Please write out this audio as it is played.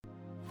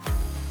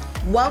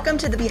Welcome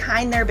to the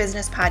Behind Their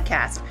Business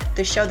podcast,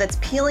 the show that's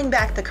peeling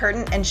back the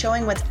curtain and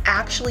showing what's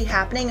actually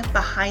happening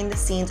behind the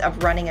scenes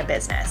of running a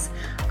business.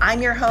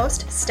 I'm your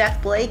host,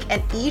 Steph Blake,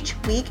 and each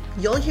week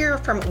you'll hear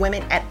from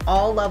women at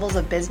all levels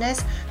of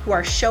business who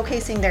are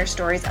showcasing their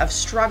stories of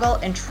struggle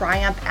and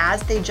triumph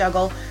as they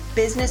juggle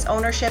business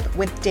ownership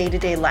with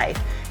day-to-day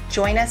life.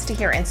 Join us to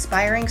hear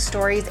inspiring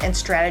stories and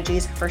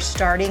strategies for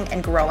starting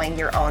and growing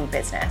your own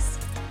business.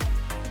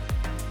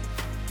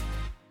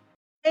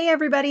 Hey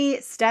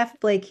everybody, Steph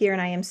Blake here,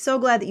 and I am so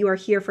glad that you are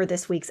here for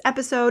this week's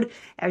episode.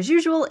 As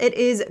usual, it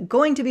is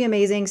going to be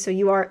amazing, so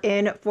you are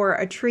in for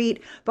a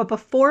treat. But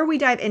before we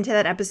dive into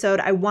that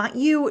episode, I want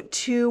you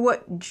to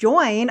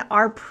join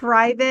our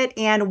private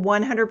and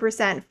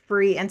 100%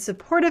 free and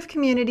supportive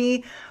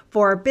community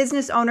for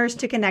business owners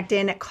to connect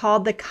in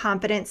called the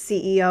Confident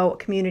CEO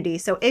Community.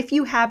 So if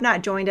you have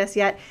not joined us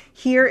yet,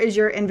 here is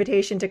your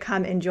invitation to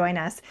come and join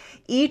us.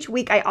 Each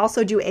week, I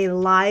also do a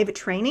live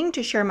training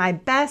to share my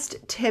best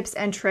tips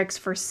and tricks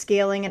for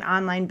scaling an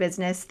online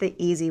business the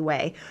easy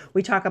way.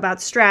 We talk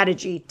about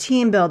strategy,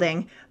 team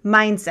building,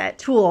 mindset,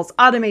 tools,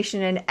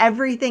 automation, and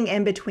everything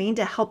in between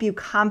to help you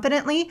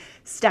confidently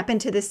step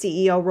into the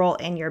CEO role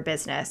in your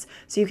business.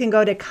 So you can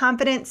go to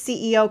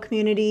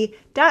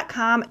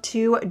confidentceocommunity.com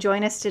to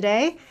join us today.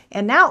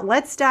 And now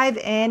let's dive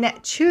in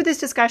to this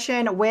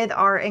discussion with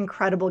our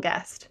incredible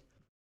guest.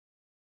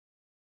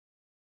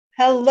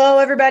 Hello,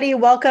 everybody.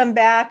 Welcome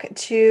back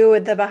to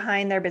the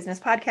Behind Their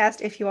Business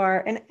podcast. If you are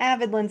an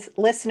avid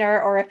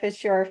listener or if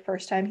it's your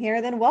first time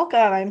here, then welcome.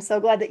 I'm so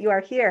glad that you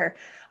are here.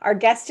 Our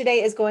guest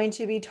today is going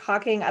to be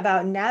talking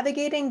about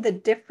navigating the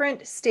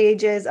different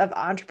stages of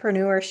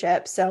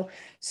entrepreneurship. So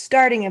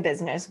starting a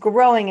business,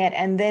 growing it,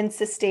 and then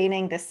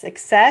sustaining the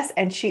success.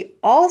 And she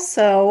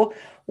also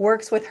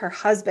works with her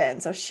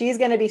husband. So she's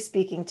going to be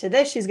speaking to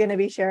this. She's going to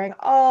be sharing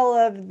all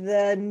of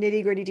the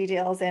nitty-gritty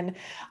details and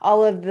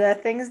all of the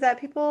things that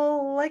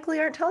people likely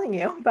aren't telling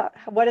you about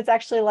what it's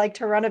actually like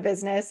to run a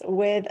business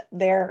with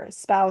their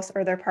spouse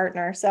or their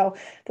partner. So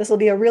this will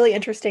be a really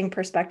interesting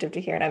perspective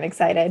to hear, and I'm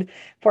excited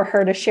for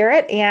her to share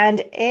it.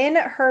 And in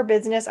her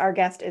business, our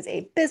guest is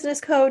a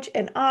business coach,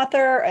 an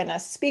author, and a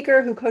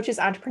speaker who coaches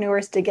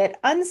entrepreneurs to get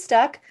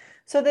unstuck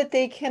so that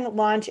they can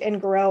launch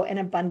and grow an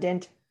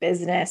abundant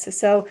business.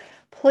 So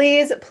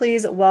please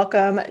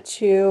welcome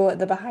to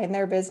the Behind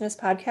Their Business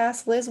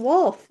podcast, Liz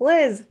Wolfe.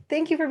 Liz,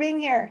 thank you for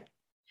being here.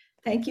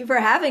 Thank you for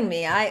having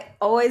me. I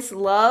always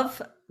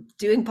love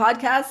doing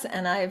podcasts,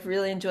 and I've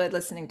really enjoyed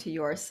listening to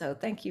yours. So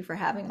thank you for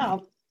having me.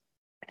 Oh,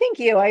 thank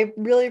you. I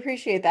really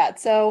appreciate that.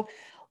 So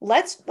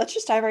let's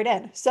just dive right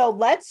in. So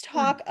let's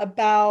talk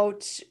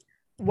about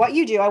what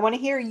you do. I want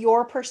to hear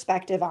your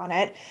perspective on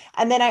it.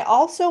 And then I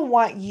also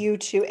want you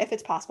to, if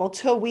it's possible,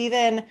 to weave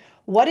in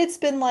what it's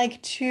been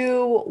like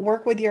to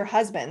work with your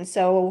husband.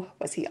 So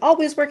was he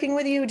always working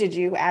with you? Did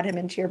you add him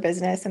into your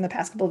business in the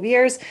past couple of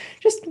years?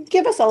 Just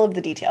give us all of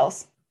the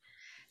details.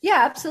 Yeah,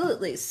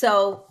 absolutely.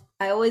 So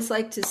I always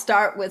like to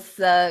start with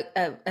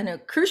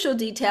a crucial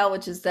detail,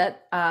 which is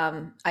that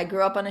I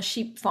grew up on a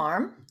sheep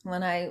farm.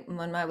 When I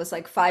was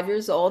like 5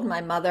 years old,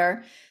 my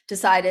mother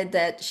decided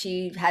that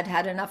she had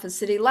had enough of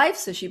city life,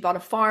 so she bought a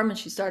farm and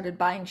she started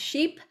buying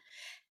sheep.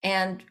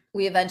 And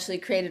we eventually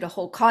created a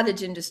whole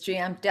cottage industry.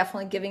 I'm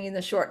definitely giving you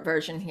the short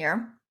version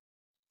here.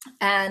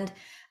 And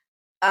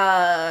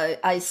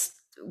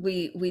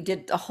we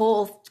did a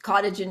whole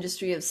cottage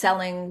industry of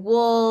selling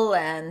wool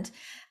and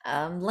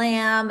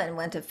lamb, and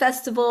went to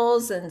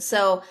festivals. And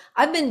so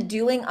I've been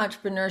doing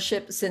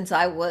entrepreneurship since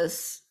I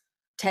was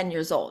 10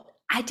 years old.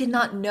 I did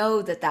not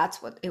know that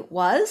that's what it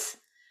was.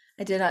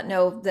 I did not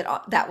know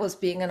that that was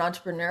being an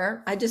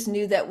entrepreneur. I just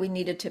knew that we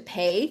needed to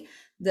pay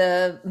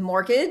the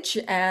mortgage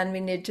and we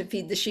needed to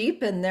feed the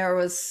sheep. And there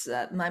was,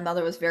 my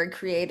mother was very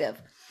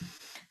creative.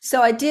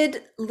 So I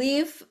did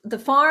leave the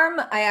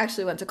farm. I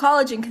actually went to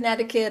college in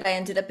Connecticut. I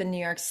ended up in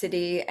New York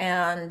City,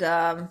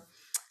 and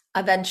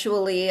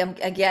eventually, I'm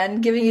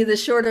again giving you the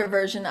shorter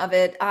version of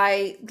it.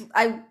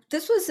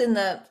 This was in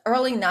the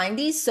early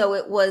 90s, so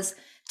it was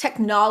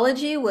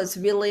technology was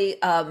really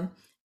and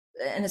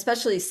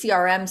especially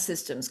CRM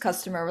systems,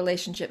 customer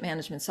relationship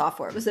management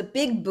software. It was a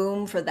big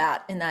boom for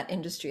that in that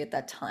industry at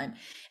that time.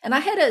 And I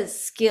had a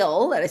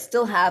skill that I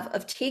still have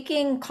of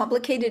taking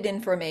complicated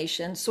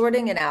information,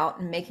 sorting it out,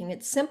 and making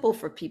it simple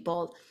for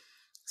people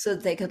so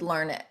that they could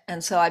learn it.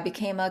 And so I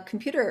became a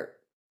computer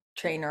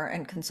trainer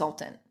and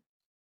consultant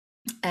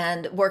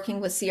and working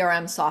with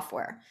CRM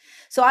software.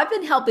 So I've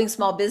been helping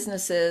small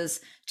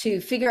businesses to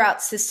figure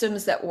out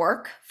systems that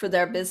work for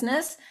their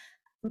business,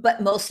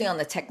 but mostly on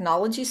the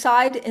technology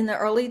side in the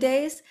early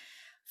days.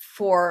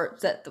 For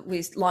that,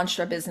 we launched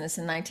our business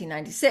in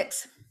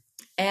 1996.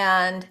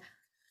 And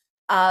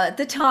at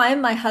the time,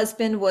 my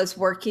husband was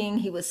working,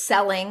 he was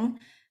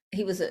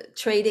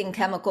trading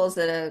chemicals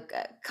at a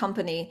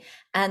company.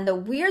 And the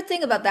weird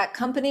thing about that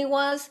company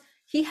was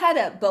he had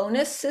a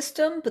bonus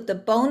system, but the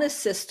bonus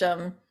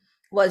system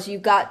was you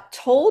got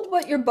told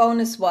what your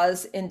bonus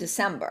was in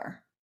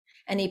December,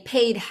 and he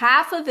paid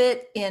half of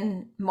it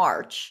in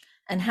March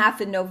and half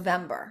in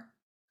November.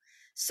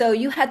 So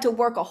you had to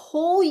work a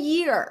whole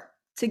year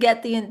to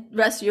get the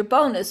rest of your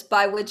bonus,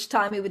 by which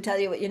time he would tell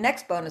you what your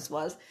next bonus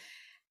was.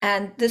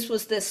 And this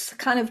was this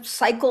kind of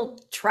cycle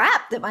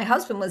trap that my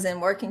husband was in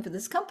working for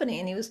this company.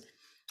 And he was a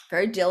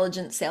very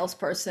diligent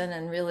salesperson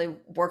and really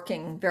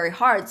working very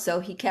hard. So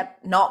he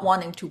kept not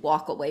wanting to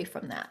walk away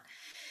from that.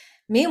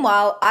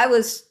 Meanwhile, I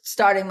was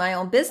starting my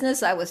own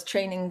business. I was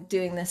training,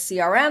 doing the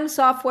CRM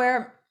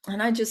software.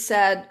 And I just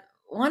said,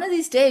 one of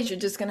these days, you're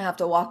just going to have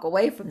to walk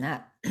away from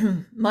that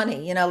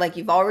money. Like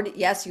you've already,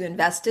 yes, you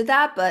invested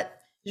that, but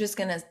you're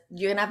going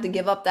to have to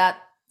give up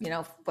that,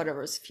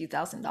 whatever, it's a few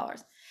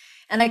 $1,000s.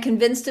 And I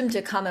convinced him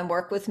to come and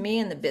work with me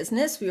in the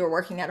business. We were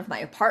working out of my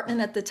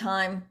apartment at the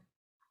time.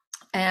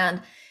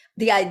 And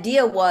the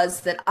idea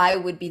was that I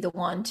would be the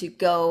one to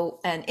go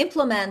and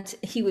implement.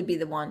 He would be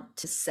the one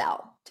to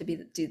sell,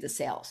 do the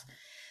sales.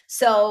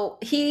 So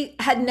he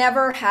had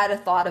never had a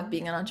thought of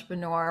being an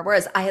entrepreneur,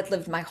 whereas I had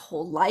lived my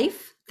whole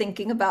life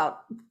thinking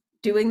about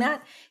doing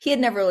that. He had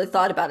never really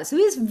thought about it. So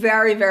he's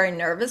very, very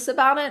nervous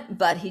about it,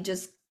 but he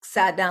just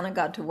sat down and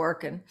got to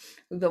work, and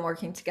we've been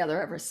working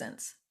together ever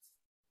since.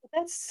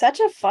 That's such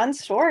a fun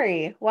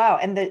story. Wow.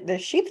 And the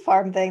sheep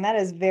farm thing, that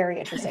is very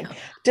interesting.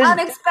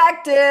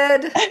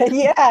 Unexpected.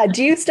 Yeah.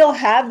 Do you still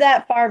have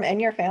that farm in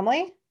your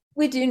family?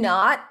 We do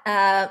not.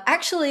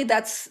 Actually,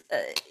 that's,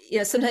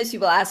 sometimes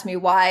people ask me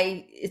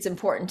why it's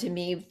important to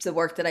me, the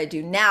work that I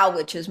do now,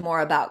 which is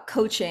more about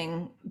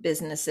coaching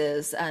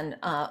businesses and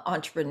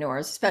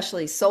entrepreneurs,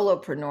 especially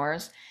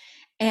solopreneurs.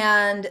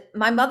 And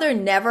my mother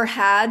never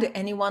had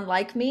anyone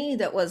like me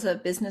that was a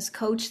business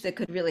coach that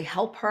could really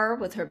help her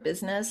with her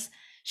business.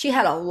 She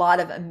had a lot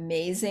of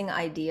amazing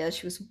ideas.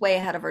 She was way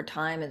ahead of her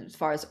time as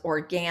far as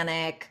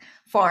organic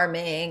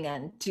farming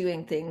and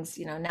doing things.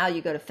 Now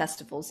you go to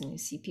festivals and you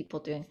see people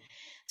doing.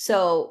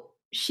 So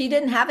she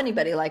didn't have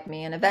anybody like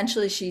me. And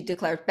eventually she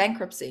declared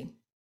bankruptcy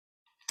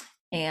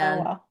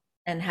and Oh, wow.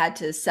 and had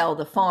to sell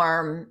the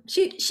farm.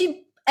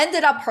 She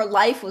ended up, her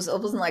life was,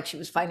 it wasn't like she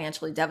was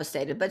financially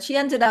devastated, but she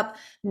ended up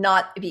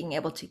not being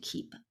able to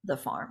keep the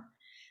farm.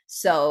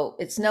 So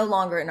it's no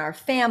longer in our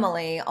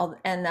family.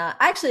 And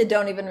actually, I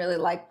don't even really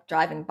like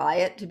driving by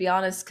it, to be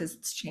honest, because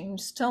it's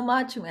changed so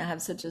much. I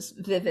have such a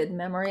vivid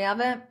memory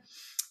of it,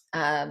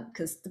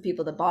 because the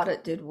people that bought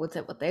it did with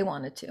it what they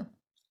wanted to.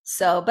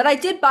 So, but I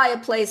did buy a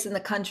place in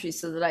the country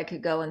so that I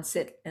could go and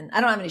sit. And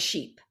I don't have any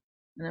sheep.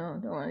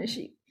 Don't want any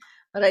sheep.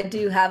 But I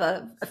do have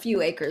a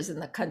few acres in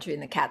the country in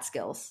the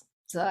Catskills.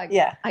 So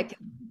Yeah. I can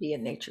be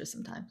in nature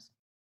sometimes.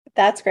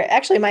 That's great.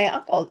 Actually, my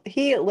uncle,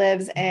 he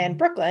lives in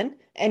Brooklyn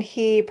and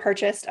he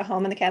purchased a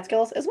home in the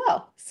Catskills as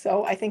well.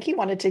 So I think he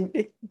wanted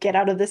to get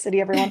out of the city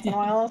every once in a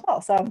while as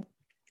well. So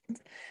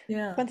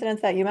Yeah.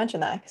 coincidence that you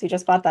mentioned that because he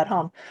just bought that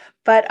home.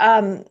 But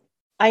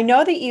I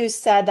know that you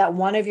said that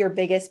one of your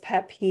biggest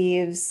pet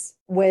peeves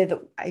with,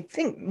 I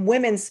think,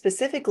 women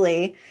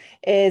specifically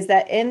is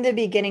that in the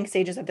beginning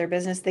stages of their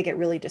business, they get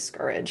really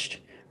discouraged,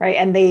 right?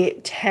 And they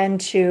tend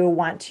to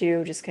want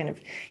to just kind of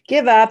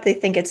give up. They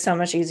think it's so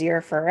much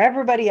easier for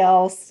everybody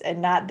else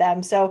and not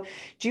them. So,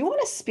 do you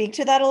want to speak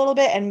to that a little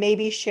bit and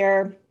maybe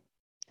share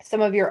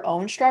some of your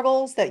own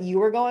struggles that you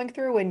were going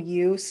through when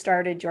you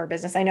started your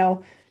business? I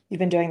know you've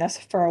been doing this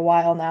for a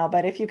while now,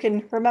 but if you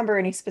can remember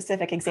any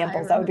specific I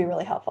examples, that would be remember.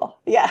 really helpful.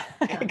 Yeah,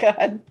 Yeah. go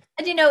ahead.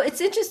 And it's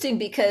interesting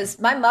because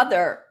my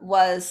mother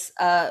was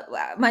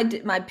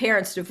my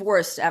parents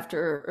divorced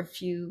after a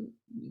few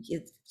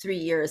 3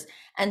 years,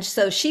 and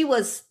so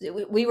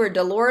we were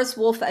Dolores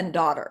Wolf and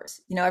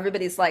daughters.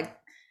 Everybody's like,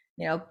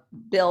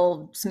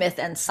 Bill Smith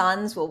and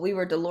sons. Well, we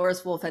were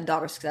Dolores Wolf and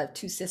daughters because I have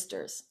two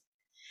sisters,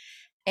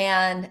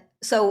 and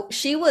so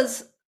she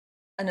was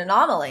an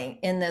anomaly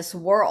in this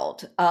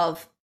world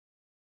of.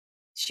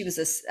 She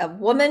was a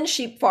woman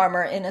sheep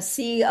farmer in a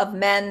sea of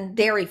men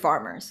dairy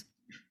farmers.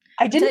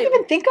 I I'll tell didn't you,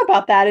 even think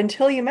about that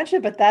until you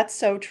mentioned it, but that's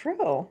so true.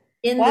 Wow.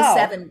 in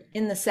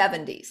the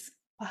 70s.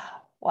 Wow.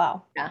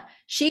 Wow. Yeah.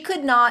 She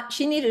could not,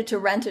 she needed to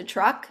rent a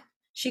truck.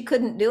 She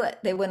couldn't do it.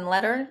 They wouldn't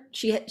let her.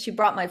 She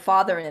brought my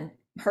father in,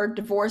 her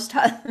divorced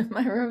husband,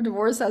 my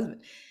divorced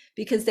husband,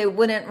 because they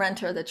wouldn't rent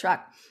her the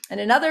truck. And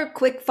another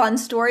quick fun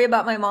story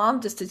about my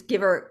mom, just to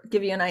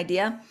give you an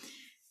idea.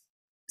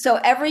 So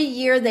every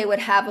year they would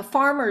have a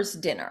farmer's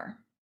dinner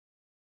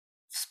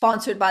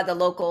sponsored by the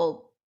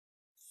local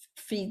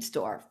feed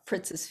store,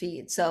 Fritz's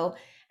Feed. So,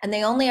 and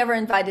they only ever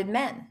invited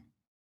men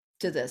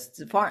to this,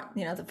 the farm,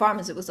 the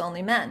farmers, it was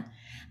only men.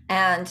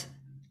 And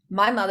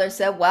my mother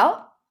said,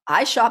 well,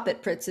 I shop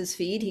at Fritz's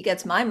Feed. He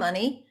gets my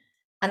money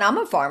and I'm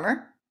a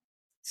farmer.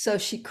 So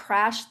she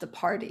crashed the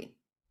party.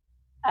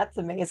 That's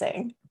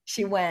amazing.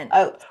 She went.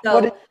 Oh,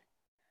 So,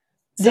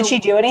 did she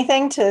so, do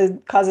anything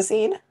to cause a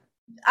scene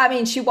I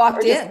mean, she walked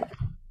or just, in.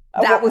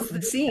 That well, was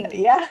the scene.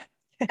 yeah.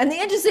 And the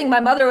interesting, my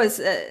mother was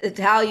an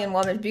Italian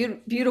woman,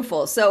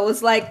 beautiful. So it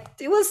was like,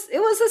 it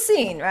was a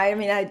scene, right? I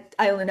mean,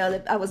 I only know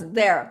that I wasn't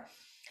there.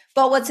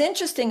 But what's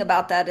interesting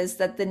about that is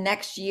that the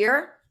next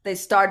year they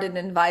started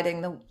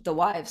inviting the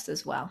wives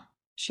as well.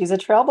 She's a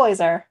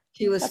trailblazer.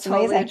 She was That's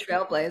totally a amazing.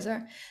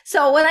 trailblazer.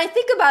 So when I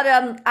think about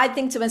it, I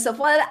think to myself,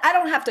 well, I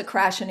don't have to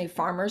crash any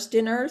farmers'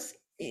 dinners.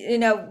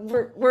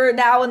 we're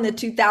now in the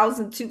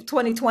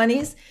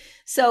 2020s.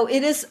 So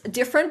it is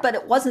different, but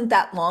it wasn't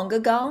that long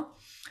ago.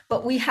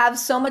 But we have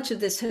so much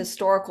of this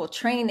historical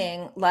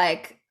training,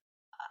 like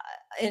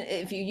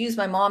if you use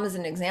my mom as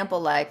an example,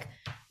 like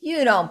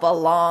you don't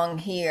belong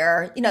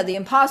here, the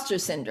imposter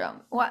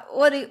syndrome.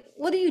 What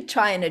are you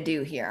trying to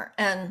do here?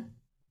 And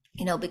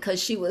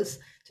because she was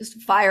just a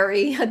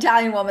fiery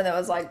Italian woman that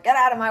was like, get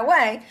out of my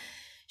way.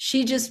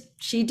 She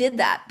did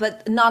that,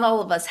 but not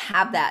all of us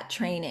have that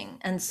training.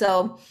 And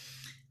so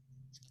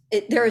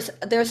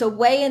there's a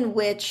way in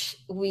which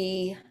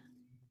we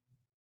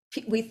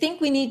think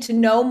we need to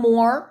know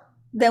more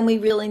than we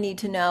really need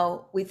to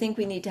know. We think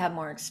we need to have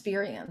more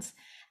experience.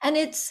 And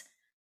it's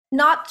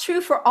not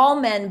true for all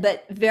men,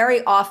 but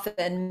very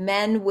often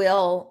men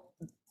will,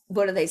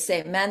 what do they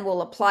say? Men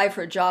will apply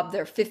for a job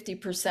they're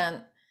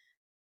 50%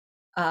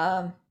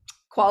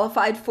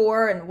 qualified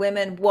for, and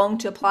women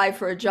won't apply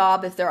for a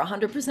job if they're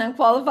 100%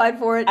 qualified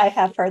for it. I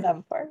have heard that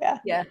before. Yeah.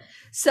 Yeah.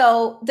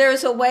 So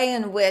there's a way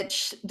in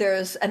which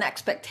there's an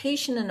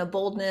expectation and a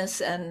boldness.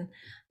 And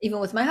even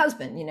with my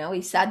husband,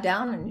 he sat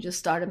down and just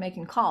started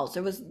making calls.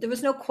 There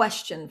was no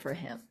question for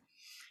him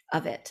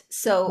of it.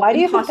 So why do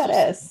you think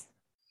that is?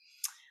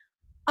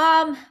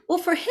 Well,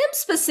 for him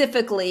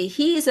specifically,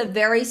 he's a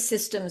very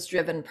systems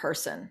driven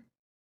person.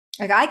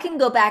 Like I can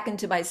go back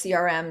into my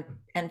CRM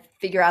and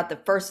figure out the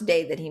first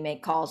day that he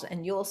made calls,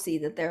 and you'll see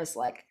that there's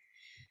like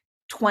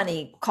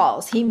 20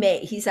 calls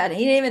he said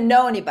he didn't even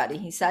know anybody.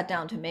 He sat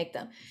down to make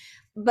them.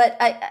 But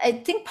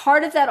I think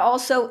part of that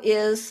also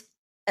is,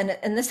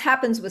 and this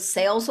happens with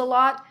sales a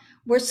lot,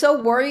 we're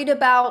so worried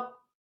about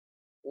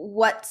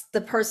what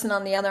the person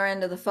on the other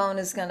end of the phone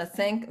is going to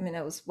think. I mean,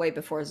 it was way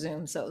before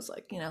Zoom. So it was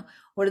like,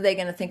 what are they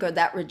going to think? Or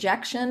that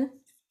rejection?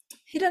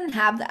 He doesn't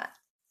have that.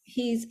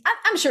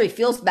 I'm sure he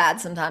feels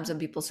bad sometimes when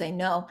people say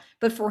no,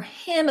 but for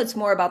him, it's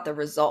more about the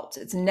results.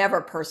 It's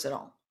never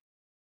personal.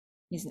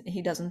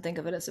 He doesn't think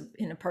of it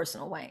in a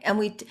personal way.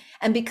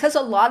 And because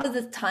a lot of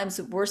the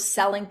times we're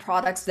selling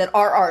products that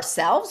are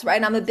ourselves,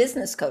 right? I'm a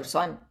business coach,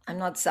 so I'm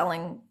not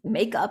selling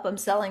makeup. I'm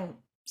selling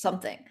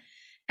something.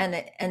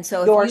 And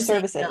so your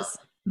services.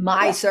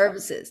 My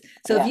services.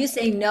 So if you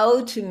say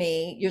no to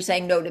me, you're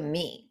saying no to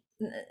me,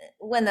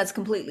 when that's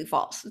completely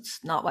false.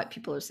 It's not why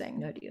people are saying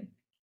no to you.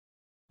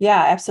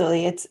 Yeah,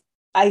 absolutely.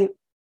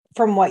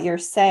 From what you're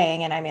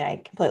saying, and I mean, I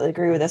completely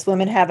agree with this.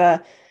 Women have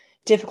a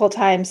difficult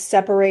time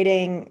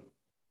separating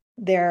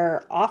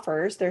their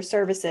offers, their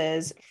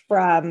services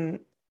from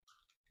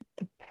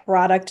the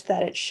product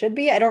that it should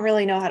be. I don't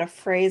really know how to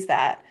phrase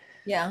that.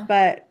 Yeah.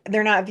 But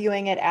they're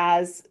viewing it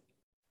as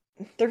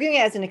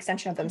an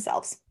extension of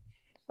themselves,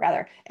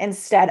 rather,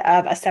 instead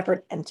of a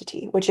separate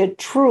entity, which it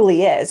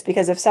truly is.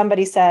 Because if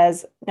somebody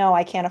says, no,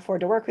 I can't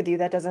afford to work with you,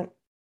 that doesn't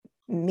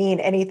mean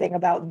anything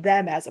about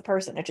them as a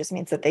person. It just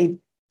means that they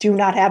do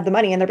not have the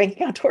money in their bank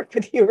account to work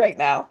with you right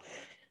now.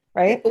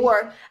 Right?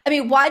 Or, I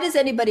mean, why does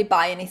anybody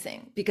buy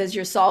anything? Because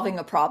you're solving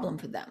a problem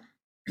for them.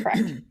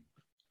 Correct.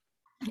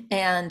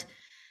 And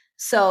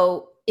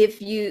so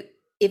if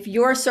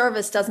your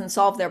service doesn't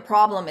solve their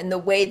problem in the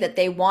way that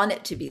they want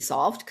it to be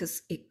solved,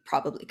 because it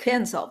probably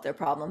can solve their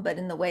problem, but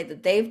in the way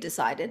that they've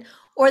decided,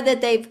 or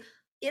that they've,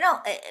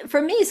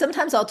 for me,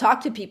 sometimes I'll talk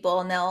to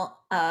people and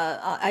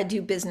I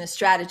do business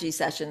strategy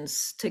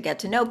sessions to get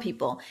to know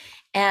people,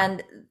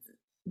 and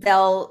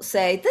they'll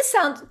say,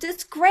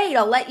 it's great,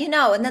 I'll let you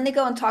know. And then they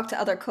go and talk to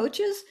other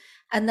coaches.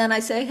 And then I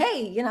say,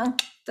 hey,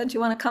 don't you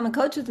want to come and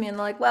coach with me? And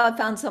they're like, well, I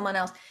found someone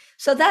else.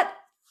 So that,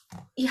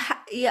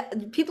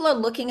 people are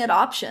looking at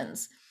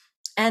options.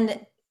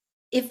 And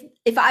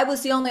if I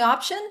was the only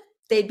option,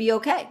 they'd be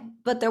okay.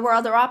 But there were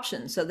other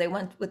options, so they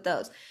went with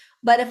those.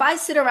 But if I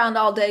sit around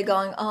all day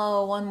going,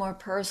 oh, one more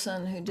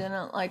person who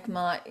didn't like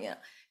my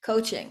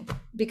coaching,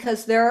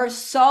 because there are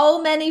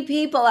so many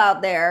people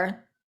out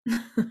there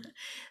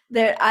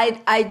that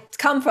I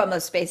come from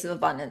a space of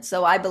abundance.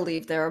 So I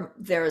believe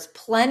there's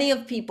plenty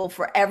of people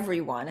for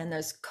everyone, and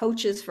there's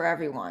coaches for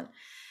everyone.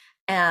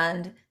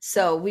 And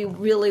so we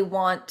really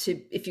want to,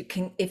 if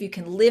you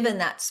can live in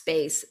that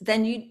space,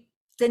 then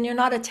you're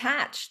not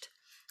attached,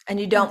 and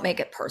you don't make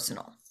it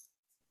personal.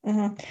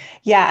 Mm-hmm.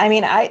 Yeah. I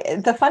mean,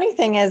 the funny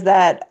thing is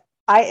that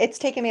it's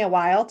taken me a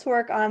while to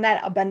work on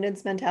that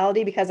abundance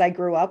mentality, because I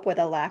grew up with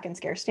a lack and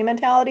scarcity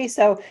mentality.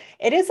 So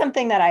it is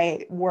something that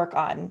I work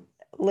on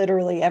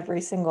literally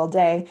every single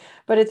day.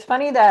 But it's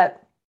funny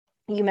that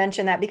you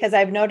mentioned that, because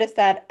I've noticed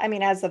that, I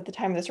mean, as of the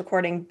time of this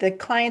recording, the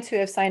clients who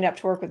have signed up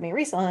to work with me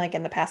recently, like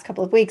in the past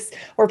couple of weeks,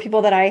 were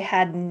people that I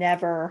had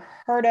never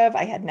heard of,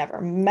 I had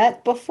never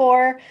met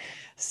before.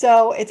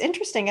 So it's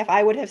interesting, if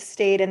I would have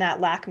stayed in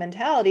that lack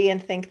mentality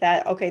and think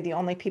that, okay, the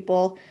only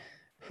people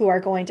who are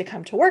going to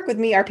come to work with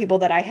me are people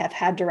that I have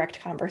had direct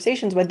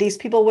conversations with, these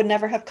people would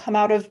never have come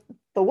out of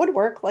the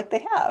woodwork like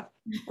they have,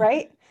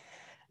 right?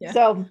 Yeah.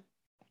 So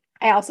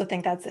I also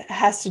think that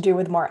has to do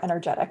with more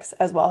energetics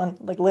as well, and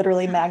like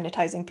literally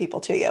magnetizing people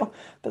to you.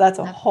 But that's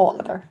a whole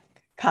other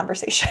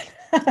conversation.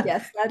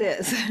 Yes, that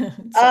is.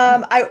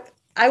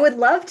 I would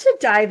love to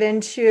dive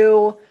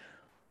into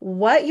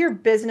what your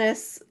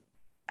business,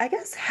 I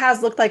guess,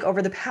 has looked like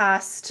over the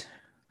past,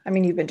 I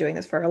mean, you've been doing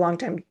this for a long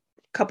time,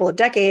 couple of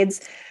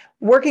decades,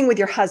 working with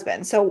your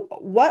husband. So,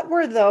 what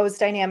were those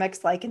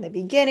dynamics like in the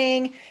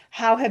beginning?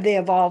 How have they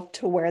evolved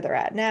to where they're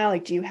at now?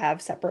 Like, do you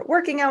have separate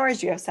working hours?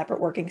 Do you have separate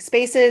working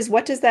spaces?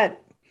 What does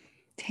that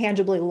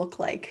tangibly look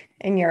like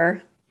in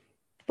your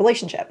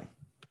relationship?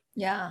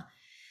 Yeah.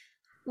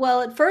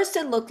 Well, at first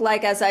it looked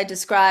like, as I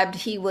described,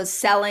 he was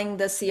selling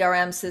the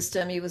CRM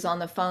system. He was on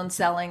the phone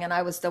selling, and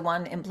I was the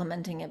one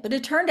implementing it. But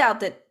it turned out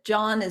that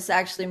John is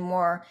actually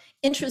more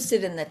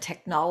interested in the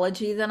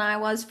technology than I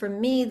was. For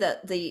me,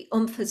 the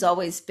oomph has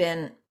always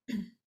been,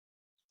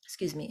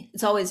 excuse me,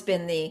 it's always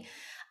been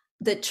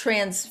the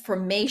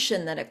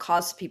transformation that it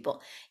costs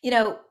people. You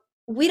know,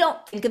 we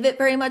don't think of it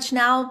very much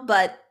now,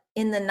 but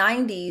in the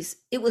 90s,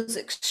 it was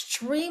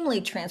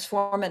extremely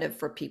transformative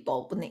for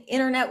people when the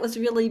internet was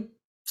really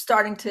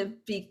starting to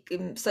be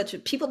such a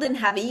people didn't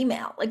have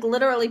email, like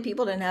literally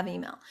people didn't have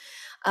email.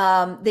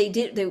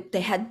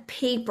 They had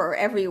paper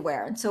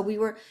everywhere, and so we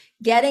were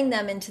getting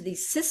them into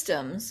these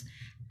systems.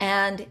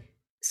 And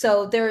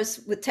so there's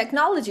with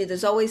technology,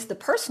 there's always the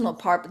personal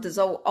part, but there's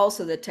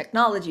also the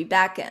technology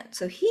back end.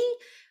 So he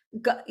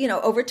got,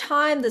 over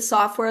time, the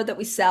software that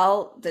we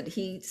sell, that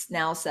he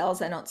now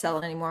sells, I don't sell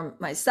it anymore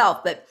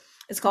myself, but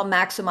it's called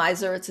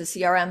Maximizer. It's a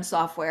CRM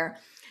software,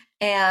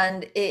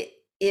 and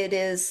it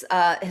is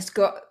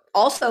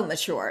also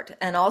matured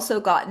and also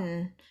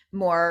gotten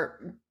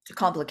more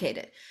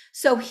complicated.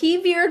 So he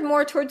veered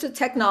more towards the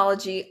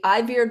technology.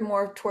 I veered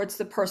more towards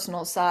the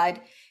personal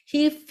side.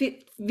 He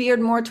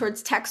veered more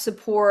towards tech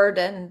support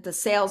and the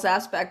sales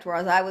aspect,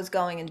 whereas I was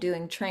going and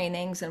doing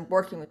trainings and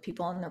working with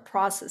people on their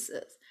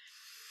processes.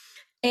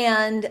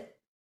 And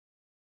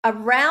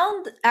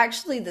around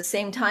actually the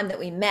same time that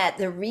we met,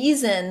 the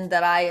reason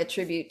that I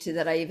attribute to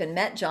that I even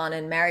met John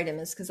and married him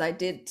is because I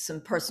did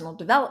some personal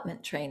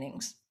development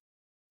trainings.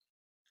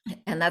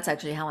 And that's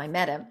actually how I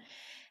met him.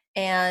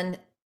 And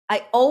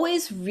I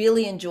always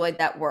really enjoyed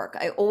that work.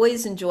 I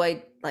always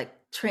enjoyed like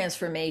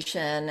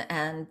transformation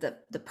and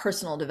the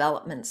personal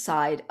development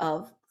side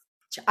of,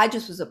 I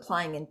just was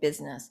applying in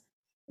business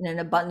in an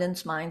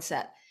abundance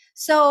mindset.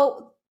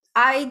 So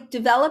I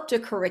developed a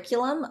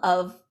curriculum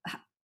of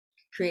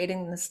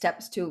creating the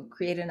steps to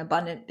create an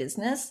abundant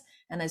business.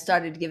 And I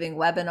started giving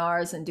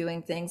webinars and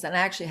doing things. And I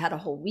actually had a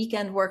whole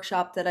weekend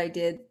workshop that I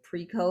did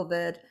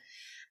pre-COVID.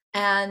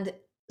 And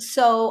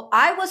so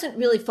I wasn't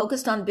really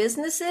focused on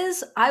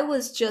businesses. I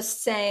was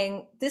just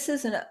saying, this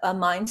is a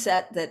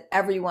mindset that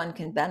everyone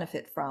can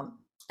benefit from.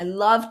 I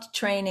loved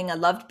training. I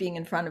loved being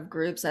in front of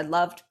groups. I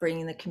loved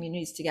bringing the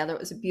communities together. It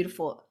was a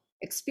beautiful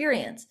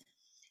experience.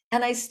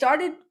 And I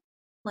started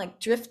like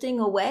drifting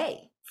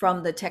away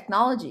from the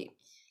technology.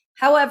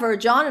 However,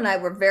 John and I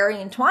were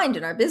very entwined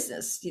in our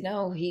business.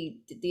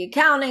 He did the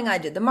accounting, I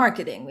did the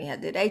marketing, we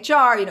did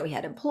HR, we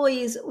had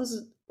employees. It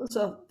was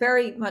a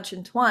very much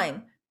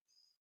entwined.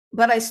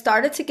 But I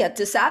started to get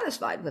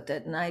dissatisfied with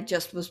it, and I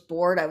just was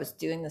bored. I was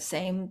doing the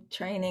same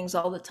trainings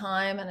all the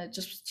time, and it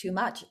just was too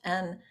much.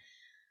 And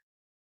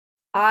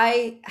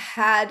I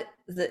had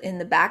in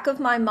the back of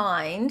my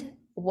mind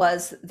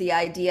was the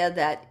idea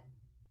that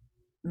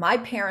my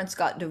parents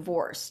got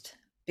divorced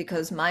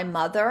because my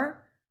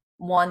mother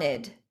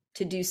wanted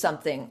to do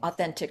something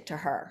authentic to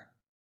her.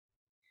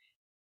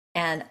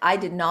 And I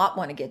did not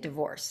want to get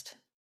divorced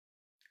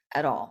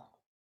at all.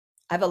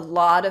 I have a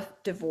lot of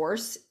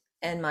divorce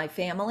in my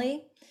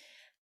family,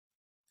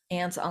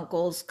 aunts,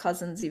 uncles,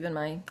 cousins, even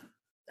my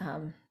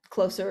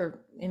closer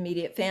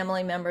immediate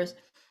family members.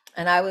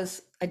 And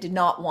I did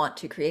not want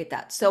to create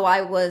that. So I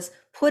was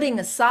putting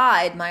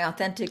aside my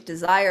authentic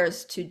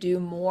desires to do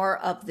more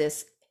of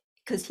this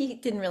because he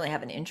didn't really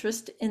have an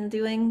interest in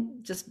doing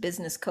just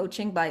business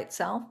coaching by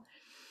itself.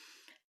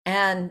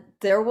 And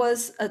there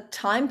was a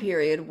time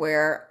period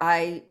where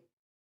I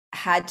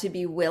had to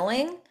be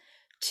willing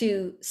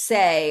to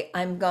say,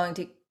 I'm going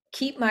to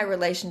keep my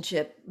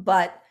relationship,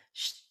 but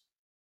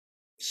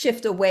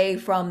shift away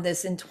from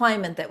this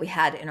entwinement that we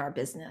had in our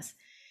business.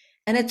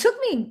 And it took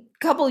me a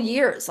couple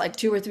years, like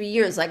 2 or 3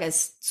 years. Like I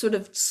sort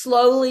of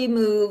slowly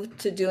moved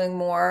to doing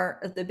more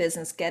of the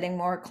business, getting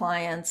more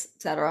clients,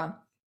 etc.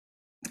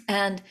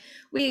 And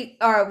we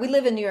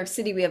live in New York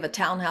City. We have a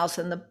townhouse,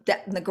 and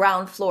the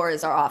ground floor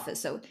is our office.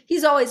 So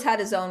he's always had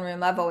his own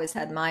room. I've always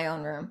had my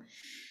own room.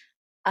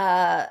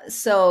 But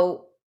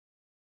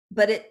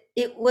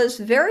it was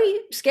very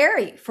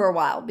scary for a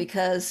while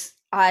because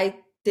I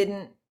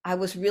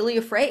was really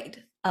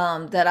afraid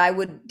that I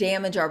would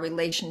damage our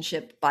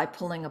relationship by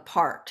pulling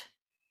apart.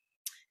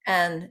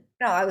 And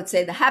I would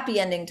say the happy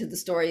ending to the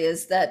story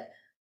is that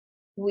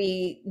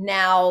we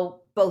now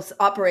both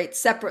operate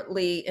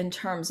separately in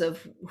terms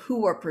of who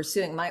we're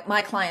pursuing.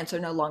 My clients are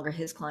no longer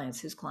his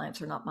clients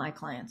are not my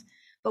clients,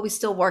 but we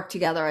still work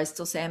together. I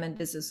still say I'm in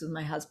business with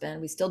my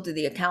husband. We still do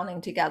the accounting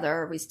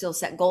together. We still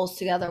set goals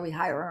together. We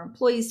hire our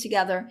employees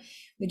together.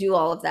 We do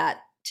all of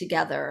that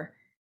together.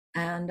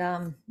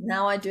 And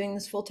now I'm doing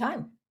this full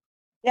time.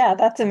 Yeah,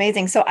 that's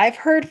amazing. So I've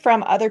heard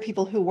from other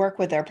people who work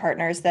with their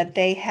partners that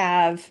they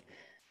have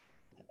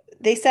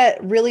they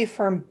set really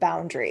firm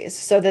boundaries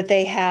so that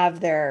they have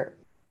their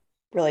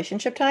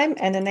relationship time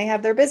and then they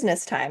have their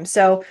business time.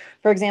 So,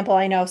 for example,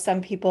 I know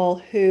some people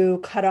who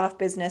cut off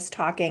business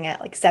talking at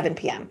like 7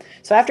 p.m.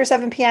 So after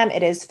 7 p.m.,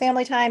 it is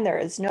family time. There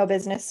is no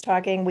business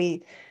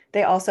talking.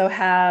 They also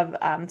have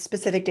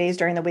specific days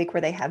during the week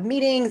where they have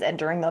meetings, and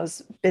during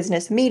those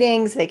business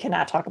meetings, they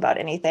cannot talk about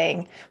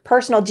anything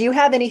personal. Do you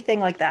have anything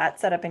like that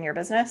set up in your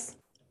business?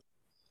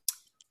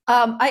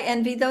 I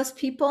envy those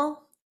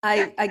people.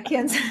 I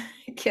can't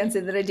I can't say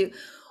that I do.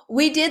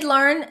 We did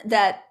learn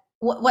that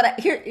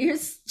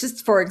here's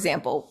just for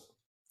example,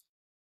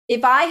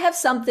 if I have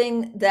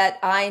something that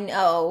I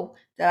know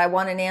that I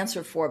want an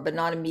answer for, but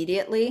not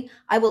immediately,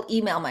 I will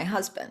email my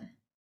husband.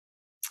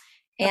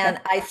 Okay. And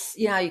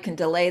you know, you can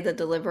delay the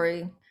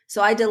delivery.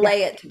 So I Yeah.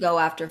 delay it to go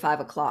after 5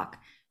 o'clock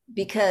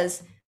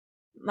because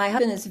my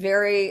husband is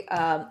very,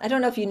 I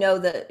don't know if you know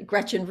the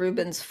Gretchen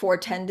Rubin's Four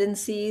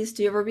Tendencies.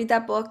 Do you ever read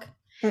that book?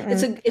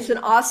 Mm-mm. It's an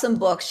awesome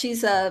book.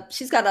 She's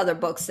got other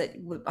books that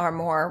are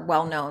more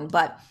well known,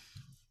 but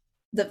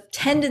the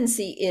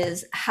tendency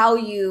is how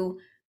you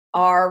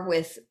are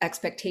with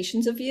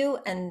expectations of you.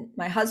 And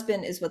my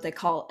husband is what they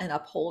call an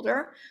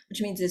upholder,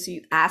 which means if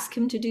you ask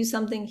him to do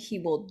something, he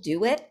will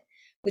do it,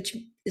 which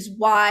is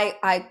why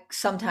I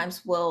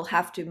sometimes will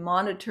have to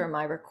monitor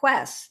my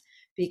requests.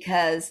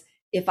 Because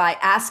if I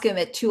ask him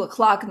at 2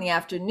 o'clock in the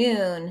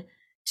afternoon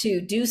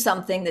to do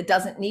something that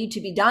doesn't need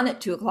to be done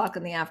at 2 o'clock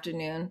in the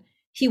afternoon,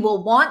 he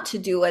will want to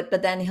do it,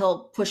 but then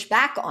he'll push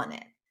back on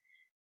it.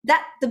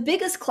 That the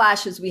biggest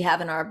clashes we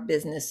have in our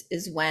business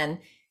is when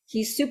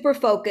he's super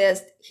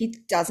focused, he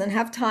doesn't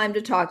have time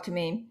to talk to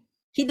me.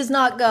 He does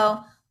not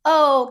go,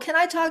 "Oh, can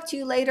I talk to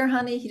you later,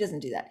 honey?" He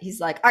doesn't do that. He's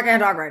like, "I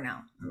can't talk right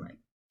now." I'm like,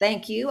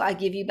 "Thank you. I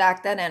give you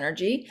back that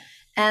energy."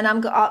 And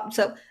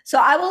so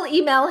I will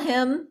email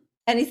him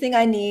anything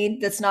I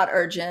need that's not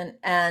urgent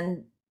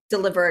and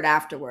deliver it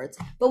afterwards.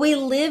 But we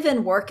live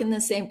and work in the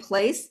same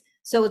place,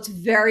 so it's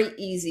very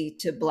easy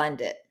to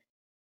blend it.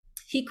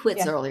 He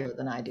quits Yeah. earlier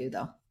than I do,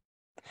 though.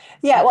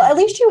 Yeah. Well, at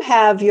least you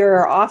have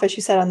your office,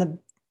 you said, on the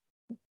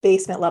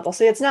basement level.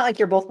 So it's not like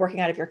you're both working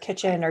out of your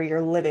kitchen or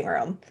your living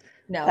room.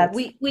 No, That's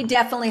we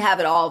definitely have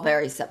it all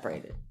very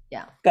separated.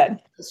 Yeah, good.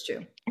 that's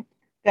true.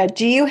 Good.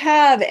 Do you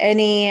have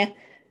any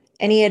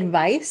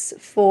advice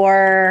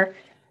for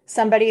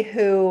somebody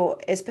who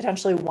is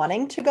potentially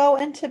wanting to go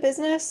into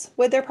business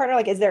with their partner?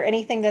 Like, is there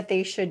anything that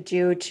they should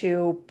do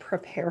to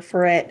prepare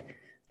for it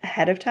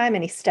ahead of time?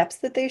 Any steps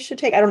that they should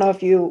take? I don't know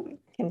if you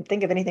can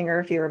think of anything or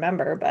if you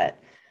remember, but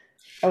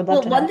I would love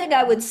Well, to one know. thing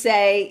I would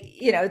say,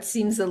 you know, it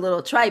seems a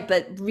little trite,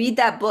 but read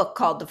that book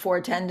called The Four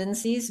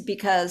Tendencies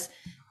because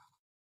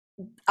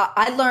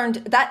I learned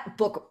that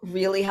book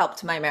really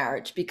helped my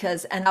marriage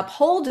because an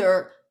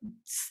upholder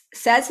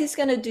says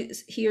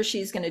he or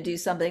she's going to do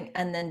something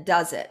and then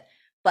does it.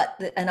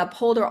 But an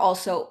upholder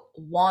also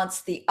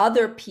wants the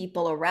other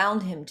people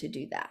around him to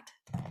do that.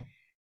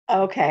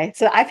 Okay.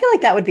 So I feel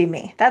like that would be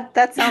me.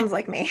 That sounds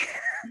like me.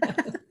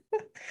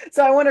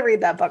 So I want to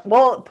read that book.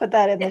 We'll put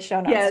that in the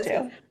show notes Yes.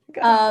 too.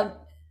 Good. Um,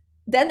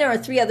 then there are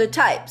three other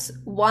types.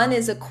 One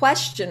is a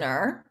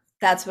questioner.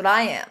 That's what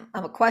I am.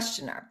 I'm a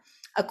questioner.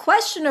 A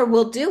questioner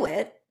will do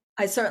it.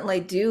 I certainly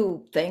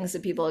do things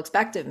that people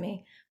expect of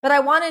me, but I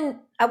want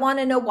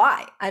to know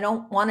why. I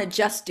don't want to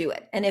just do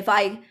it. And if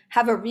I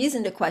have a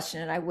reason to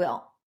question it, I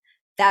will.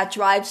 That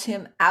drives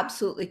him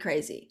absolutely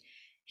crazy.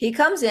 He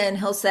comes in,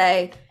 he'll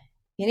say,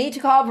 "You need to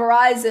call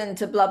Verizon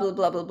to blah blah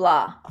blah blah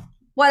blah."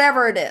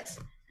 Whatever it is.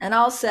 And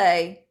I'll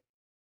say,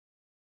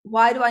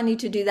 "Why do I need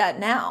to do that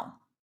now?"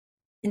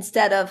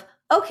 Instead of,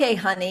 "Okay,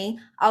 honey,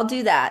 I'll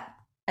do that,"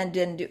 and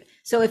didn't do.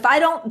 So if I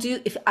don't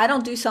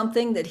do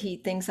something that he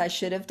thinks I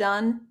should have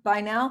done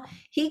by now,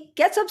 he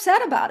gets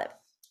upset about it.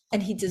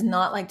 And he does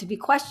not like to be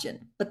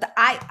questioned. But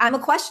I'm a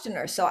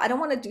questioner, so I don't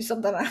want to do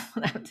something I don't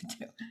want to have to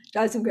do.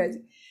 Drives him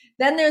crazy.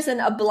 Then there's an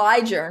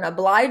obliger. An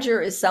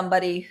obliger is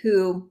somebody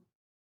who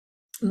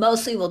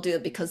mostly will do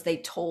it because they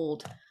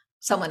told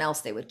someone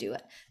else they would do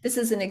it. This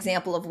is an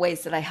example of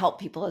ways that I help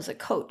people as a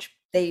coach.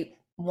 They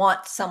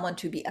want someone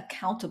to be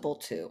accountable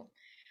to.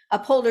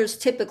 Upholders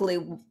typically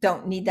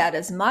don't need that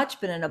as much,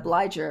 but an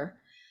obliger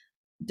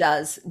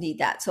does need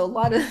that. So a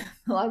lot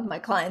of my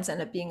clients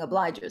end up being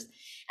obligers.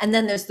 And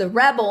then there's the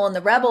rebel, and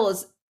the rebel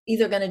is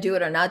either going to do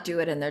it or not do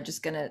it, and they're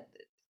just going to.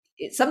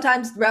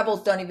 Sometimes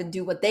rebels don't even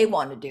do what they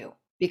want to do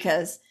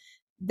because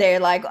they're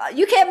like,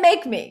 "You can't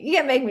make me. You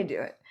can't make me do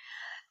it."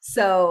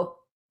 So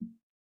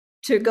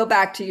to go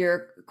back to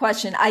your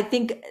question, I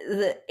think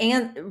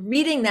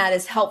reading that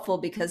is helpful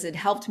because it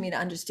helped me to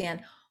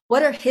understand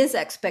what are his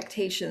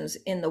expectations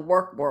in the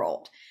work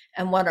world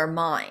and what are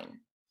mine.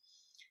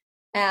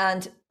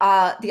 And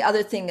the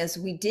other thing is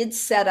we did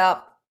set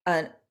up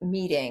a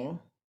meeting.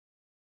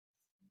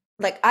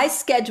 Like I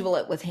schedule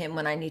it with him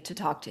when I need to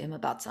talk to him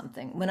about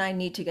something, when I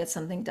need to get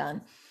something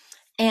done.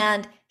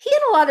 And he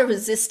had a lot of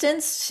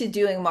resistance to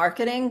doing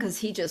marketing because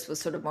he just was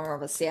sort of more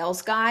of a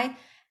sales guy.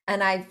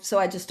 So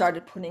I just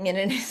started putting it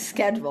in his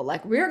schedule.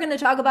 Like, we're going to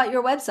talk about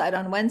your website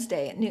on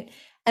Wednesday at noon.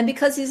 And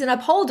because he's an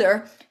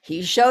upholder,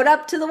 he showed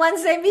up to the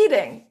Wednesday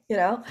meeting,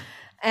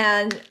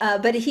 and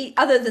but he,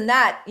 other than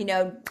that,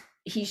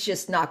 he's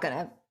just he's not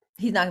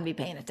gonna be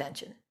paying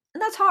attention.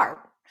 And that's hard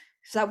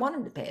because I want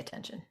him to pay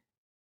attention.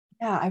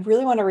 Yeah, I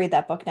really want to read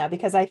that book now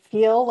because I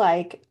feel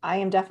like I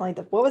am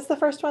definitely what was the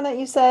first one that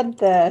you said?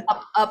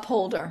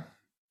 Upholder.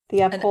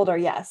 The And upholder.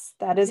 Yes,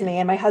 that is yeah. me.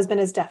 And my husband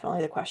is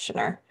definitely the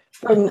questioner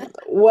from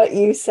what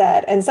you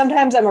said. And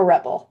sometimes I'm a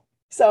rebel.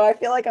 So I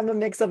feel like I'm a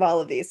mix of all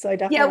of these. So I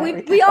Yeah, definitely want to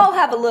read we that all book.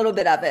 have a little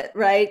bit of it,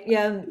 right?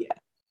 Yeah.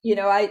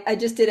 Yeah. I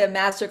just did a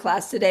master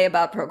class today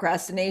about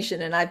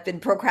procrastination, and I've been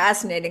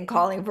procrastinating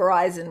calling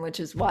Verizon, which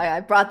is why I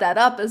brought that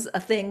up as a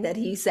thing that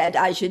he said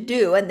I should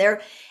do. And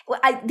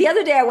the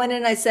other day I went in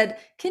and I said,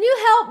 "Can you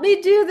help me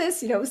do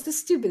this?" It was just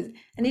stupid.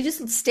 And he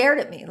just stared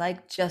at me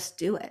like, "Just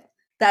do it."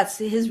 That's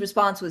his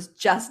response, was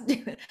just do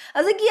it.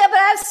 I was like, "Yeah, but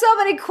I have so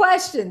many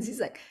questions."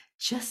 He's like,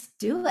 "Just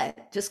do it.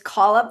 Just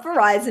call up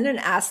Verizon and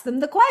ask them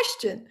the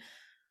question."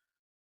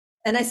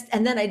 And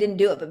then I didn't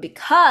do it, but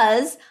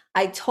because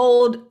I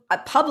told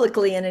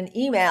publicly in an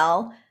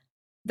email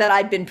that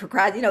I'd been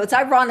procrastinating. It's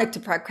ironic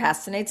to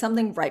procrastinate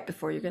something right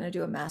before you're going to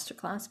do a master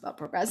class about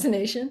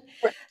procrastination.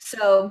 Right.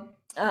 So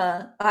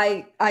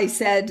I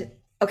said,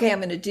 okay, I'm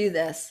going to do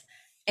this,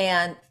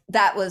 and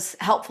that was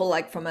helpful,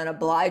 like from an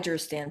obliger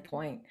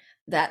standpoint,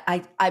 that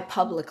I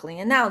publicly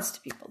announced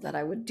to people that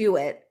I would do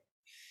it.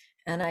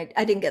 And I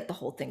didn't get the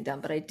whole thing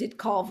done, but I did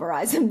call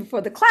Verizon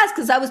before the class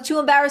because I was too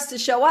embarrassed to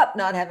show up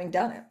not having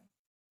done it.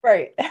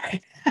 Right.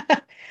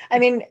 I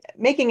mean,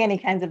 making any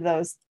kinds of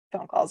those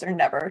phone calls are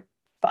never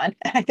fun.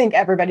 I think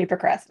everybody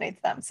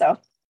procrastinates them. So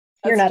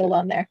you're That's not true.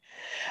 alone there.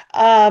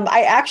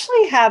 I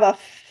actually have a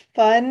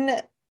fun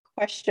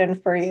question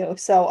for you.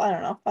 So I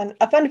don't know,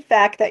 a fun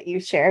fact that you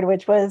shared,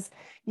 which was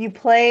you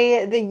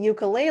play the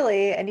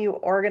ukulele and you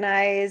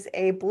organize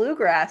a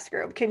bluegrass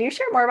group. Can you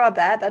share more about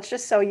that? That's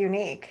just so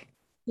unique.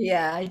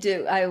 Yeah, I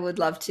do. I would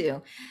love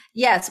to.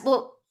 Yes.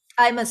 Well,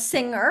 I'm a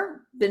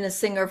singer, been a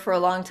singer for a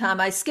long time.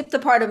 I skipped the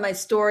part of my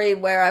story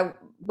where I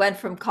went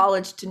from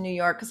college to New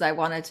York because I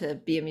wanted to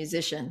be a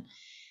musician,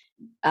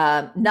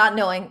 not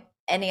knowing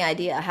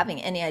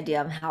having any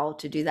idea of how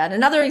to do that.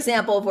 Another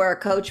example of where a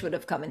coach would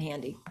have come in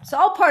handy. So,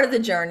 all part of the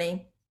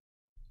journey.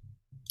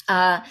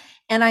 Uh,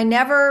 and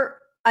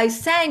I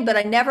sang, but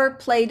I never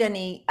played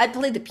I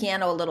played the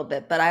piano a little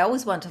bit, but I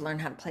always wanted to learn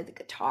how to play the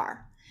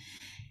guitar.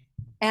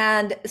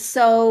 And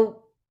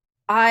so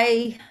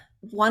I,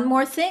 one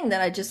more thing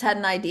that I just had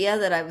an idea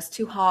that I was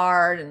too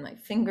hard and my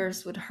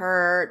fingers would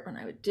hurt when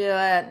I would do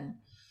it.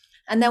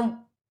 And then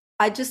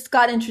I just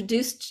got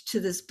introduced to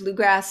this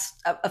bluegrass.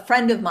 A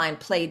friend of mine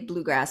played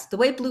bluegrass. The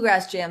way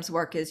bluegrass jams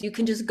work is you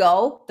can just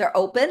go, they're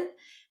open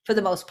for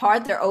the most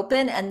part, they're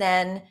open. And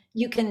then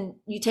you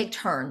take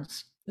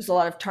turns. There's a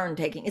lot of turn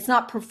taking. It's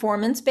not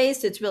performance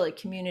based, it's really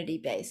community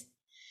based.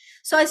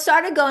 So I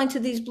started going to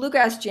these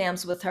bluegrass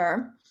jams with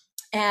her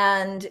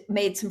and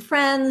made some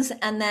friends.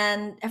 And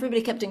then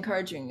everybody kept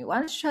encouraging me, why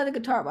don't you try the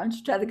guitar? Why don't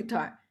you try the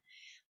guitar?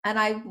 And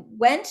I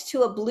went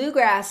to a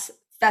bluegrass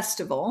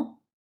festival.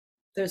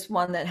 There's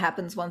one that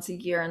happens once a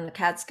year in the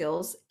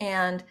Catskills.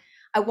 And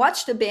I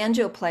watched a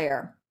banjo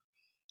player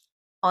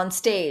on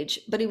stage,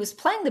 but he was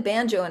playing the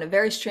banjo in a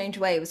very strange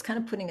way. He was kind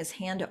of putting his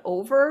hand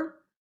over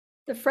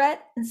the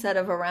fret instead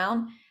of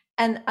around.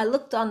 And I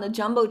looked on the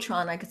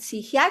Jumbotron, I could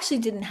see he actually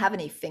didn't have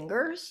any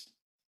fingers.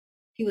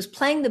 He was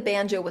playing the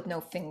banjo with no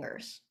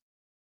fingers.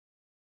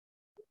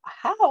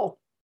 How?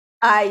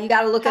 You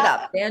got to look it How?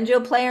 up. Banjo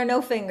player,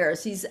 no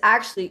fingers. He's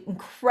actually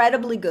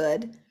incredibly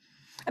good.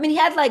 I mean, he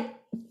had like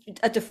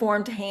a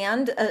deformed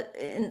hand.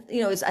 And,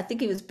 I think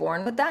he was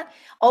born with that.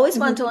 Always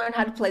wanted Mhm. to learn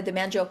how to play the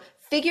banjo.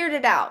 Figured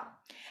it out.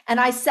 And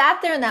I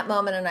sat there in that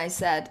moment and I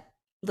said,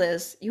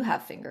 Liz, you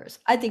have fingers.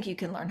 I think you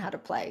can learn how to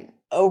play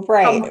Oh,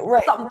 right,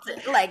 right.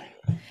 something like.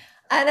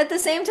 And at the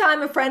same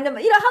time, a friend of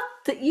mine,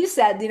 how you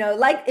said,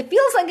 like it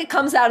feels like it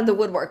comes out of the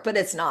woodwork, but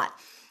it's not.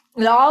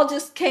 It all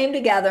just came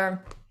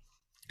together.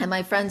 And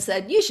my friend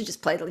said, you should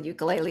just play the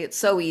ukulele. It's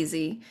so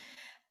easy.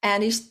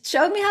 And he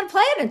showed me how to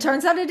play it. And it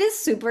turns out it is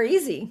super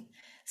easy.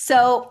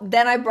 So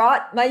then I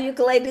brought my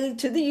ukulele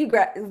to the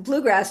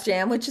Bluegrass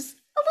Jam, which is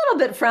a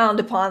little bit frowned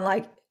upon,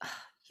 like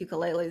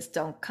ukuleles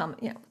don't come,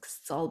 because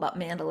it's all about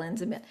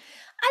mandolins. And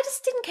I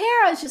just didn't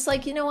care. I was just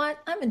like, you know what?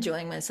 I'm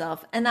enjoying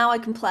myself. And now I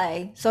can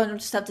play. So I don't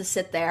just have to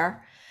sit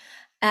there.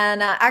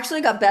 And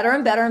actually got better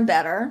and better and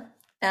better.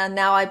 And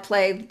now I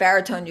play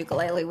baritone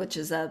ukulele, which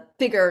is a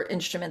bigger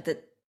instrument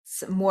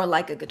that's more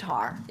like a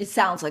guitar. It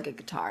sounds like a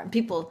guitar. And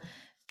people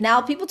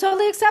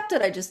totally accept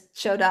it. I just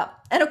showed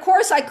up. And of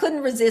course, I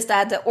couldn't resist. I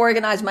had to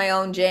organize my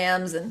own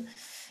jams. And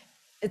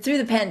through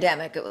the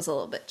pandemic, it was a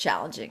little bit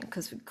challenging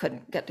because we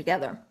couldn't get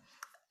together.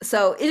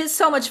 So it is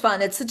so much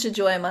fun. It's such a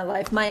joy in my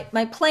life. My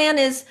plan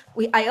is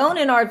I own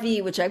an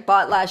RV, which I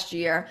bought last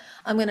year.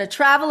 I'm going to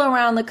travel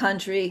around the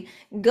country,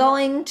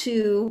 going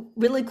to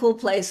really cool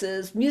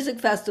places, music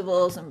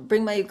festivals, and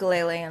bring my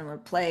ukulele and I'm going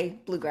to play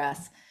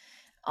bluegrass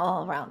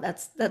all around.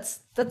 That's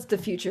the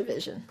future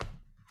vision.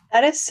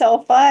 That is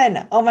so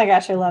fun. Oh my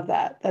gosh, I love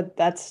that.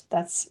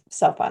 That's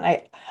so fun.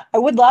 I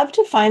would love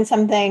to find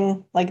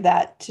something like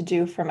that to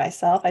do for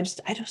myself. I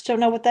just don't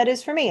know what that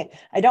is for me.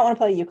 I don't want to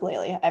play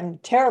ukulele. I'm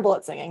terrible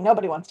at singing.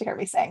 Nobody wants to hear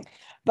me sing.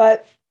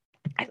 But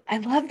I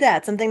love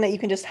that. Something that you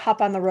can just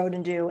hop on the road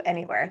and do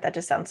anywhere. That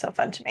just sounds so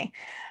fun to me.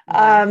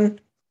 Yeah.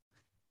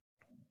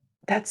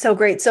 That's so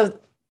great. So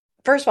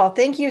first of all,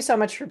 thank you so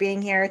much for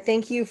being here.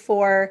 Thank you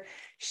for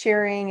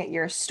sharing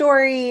your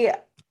story,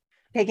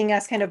 taking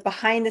us kind of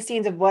behind the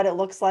scenes of what it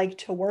looks like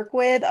to work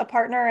with a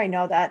partner. I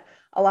know that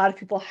a lot of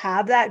people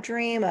have that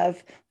dream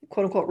of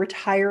quote unquote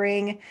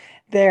retiring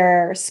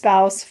their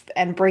spouse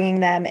and bringing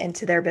them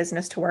into their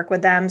business to work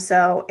with them.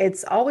 So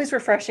it's always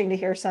refreshing to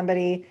hear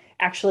somebody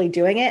actually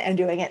doing it and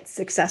doing it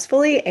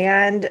successfully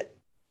and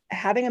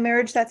having a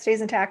marriage that stays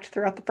intact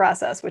throughout the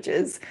process, which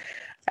is,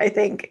 I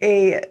think,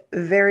 a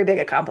very big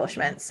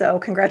accomplishment. So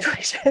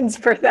congratulations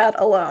for that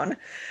alone.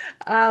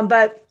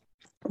 But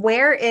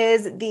where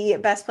is the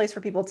best place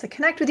for people to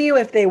connect with you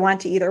if they want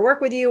to either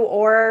work with you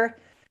or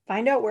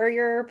find out where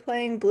you're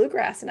playing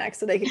bluegrass next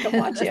so they can come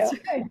watch you? That's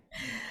right.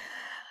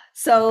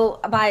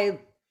 So my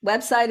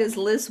website is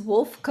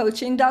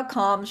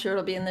lizwolfcoaching.com. I'm sure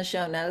it'll be in the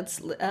show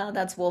notes.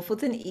 That's Wolf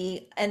with an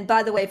E. And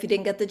by the way, if you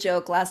didn't get the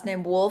joke, last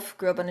name Wolf,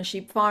 grew up on a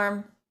sheep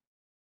farm.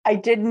 I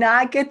did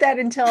not get that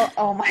until,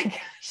 oh my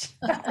gosh.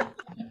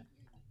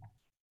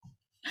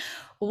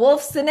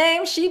 Wolf's the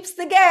name, sheep's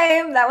the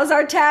game. That was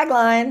our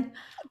tagline.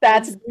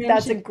 That's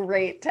a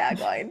great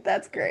tagline.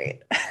 That's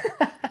great.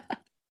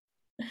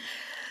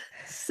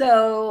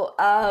 So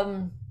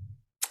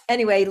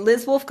anyway,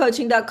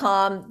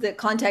 lizwolfcoaching.com, the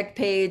contact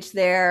page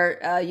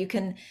there. You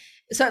can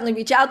certainly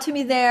reach out to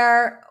me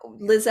there,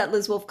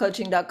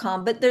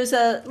 liz@lizwolfcoaching.com. But there's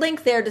a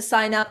link there to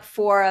sign up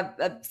for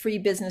a free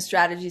business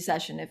strategy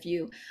session if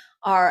you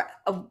are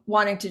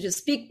wanting to just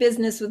speak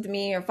business with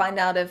me or find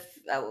out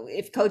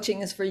if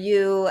coaching is for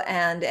you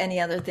and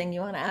any other thing you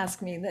want to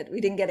ask me that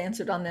we didn't get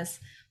answered on this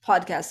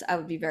podcast. I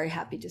would be very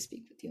happy to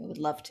speak with you. I would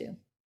love to.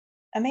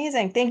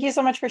 Amazing. Thank you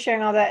so much for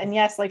sharing all that. And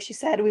yes, like she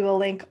said, we will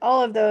link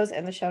all of those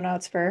in the show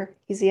notes for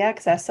easy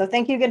access. So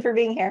thank you again for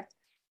being here.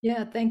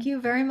 Yeah, thank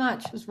you very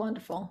much. It was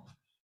wonderful.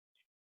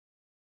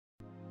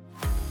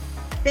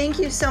 Thank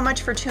you so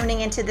much for tuning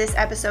into this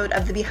episode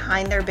of the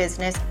Behind Their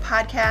Business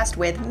podcast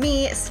with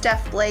me,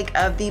 Steph Blake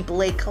of the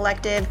Blake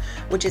Collective,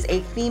 which is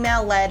a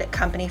female-led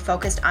company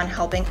focused on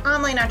helping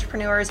online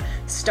entrepreneurs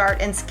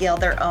start and scale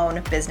their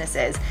own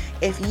businesses.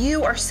 If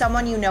you or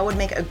someone you know would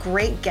make a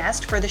great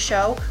guest for the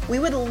show, we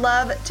would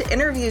love to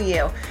interview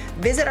you.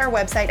 Visit our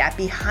website at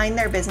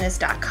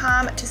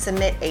behindtheirbusiness.com to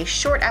submit a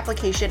short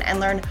application and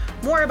learn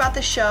more about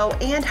the show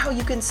and how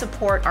you can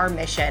support our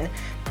mission.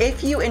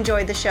 If you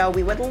enjoyed the show,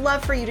 we would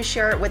love for you to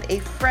share it with a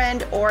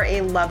friend or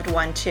a loved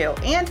one too.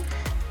 And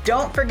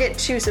don't forget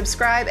to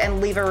subscribe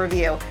and leave a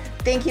review.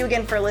 Thank you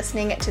again for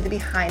listening to the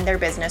Behind Their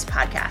Business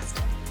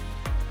podcast.